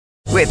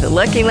With the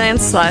Lucky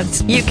Land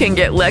Slots, you can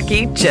get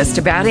lucky just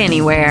about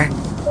anywhere.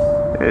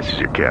 This is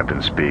your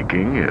captain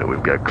speaking.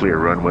 We've got clear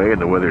runway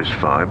and the weather's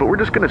fine, but we're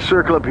just going to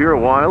circle up here a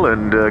while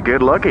and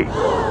get lucky.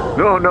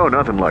 No,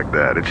 nothing like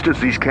that. It's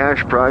just these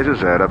cash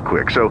prizes add up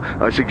quick. So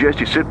I suggest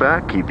you sit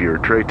back, keep your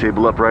tray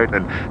table upright,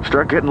 and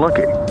start getting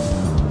lucky.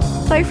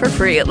 Play for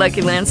free at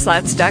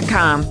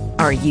LuckyLandSlots.com.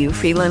 Are you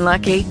feeling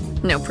lucky?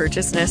 No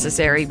purchase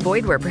necessary.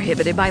 Void where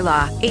prohibited by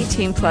law.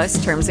 18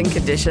 plus terms and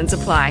conditions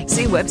apply.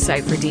 See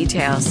website for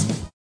details.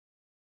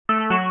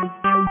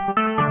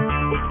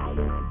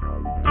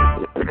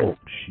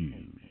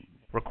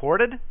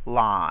 Recorded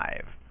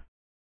live.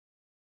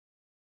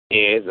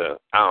 Yeah, it's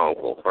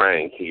Uncle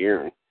Frank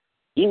here.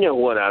 You know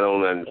what I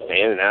don't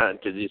understand,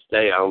 and to this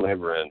day I'll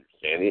never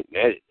understand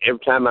it. Every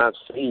time I've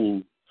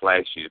seen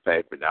Flashy the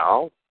Paper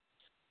Doll,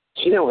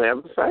 she don't have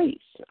a face.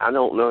 I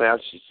don't know how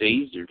she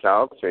sees or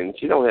talks, and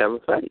she don't have a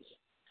face.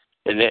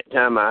 And that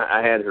time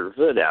I had her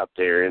foot out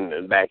there in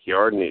the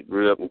backyard, and it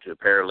grew up into a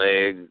pair of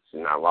legs,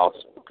 and I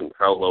lost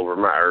control over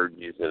my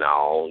urges and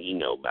all. You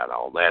know about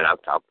all that.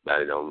 I've talked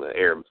about it on the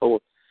air before.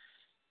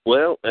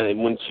 Well,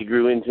 and when she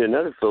grew into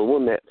another full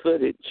one, that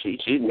foot, she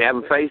didn't have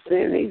a face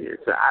then either.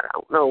 So I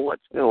don't know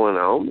what's going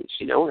on, but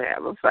she don't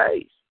have a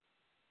face.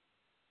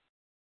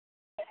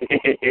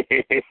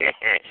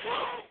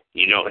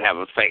 You don't have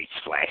a face,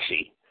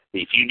 Flashy.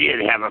 If you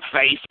did have a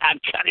face,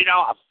 I'd cut it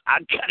off.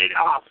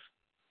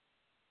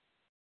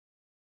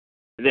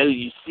 Though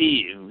you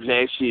see,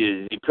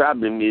 Flashy, the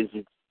problem is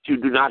that you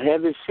do not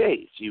have a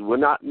face. You were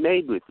not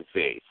made with a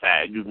face.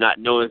 I do not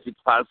know if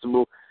it's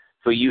possible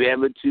for you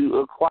ever to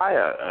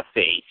acquire a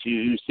face.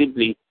 You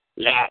simply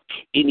lack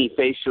any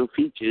facial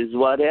features,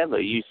 whatever.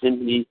 You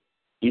simply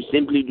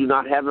do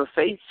not have a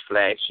face,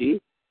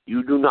 Flashy.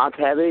 You do not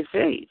have a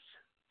face.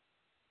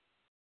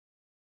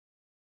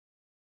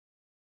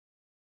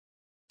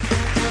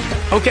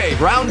 Okay,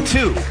 round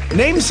two.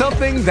 Name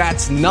something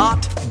that's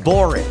not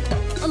boring.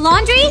 A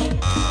laundry?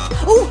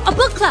 Ooh, a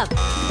book club.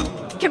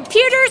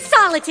 Computer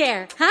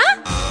solitaire,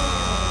 huh?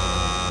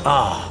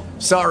 Ah,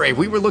 sorry,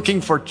 we were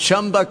looking for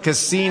Chumba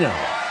Casino.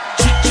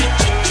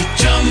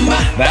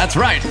 That's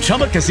right,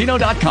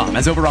 ChumbaCasino.com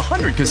has over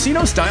 100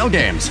 casino-style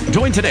games.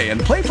 Join today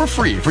and play for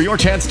free for your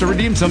chance to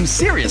redeem some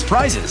serious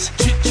prizes.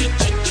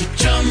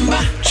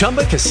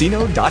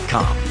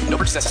 ChumbaCasino.com. No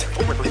purchase necessary.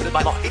 Void where prohibited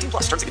by law. 18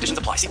 plus terms and conditions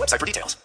apply. See website for details.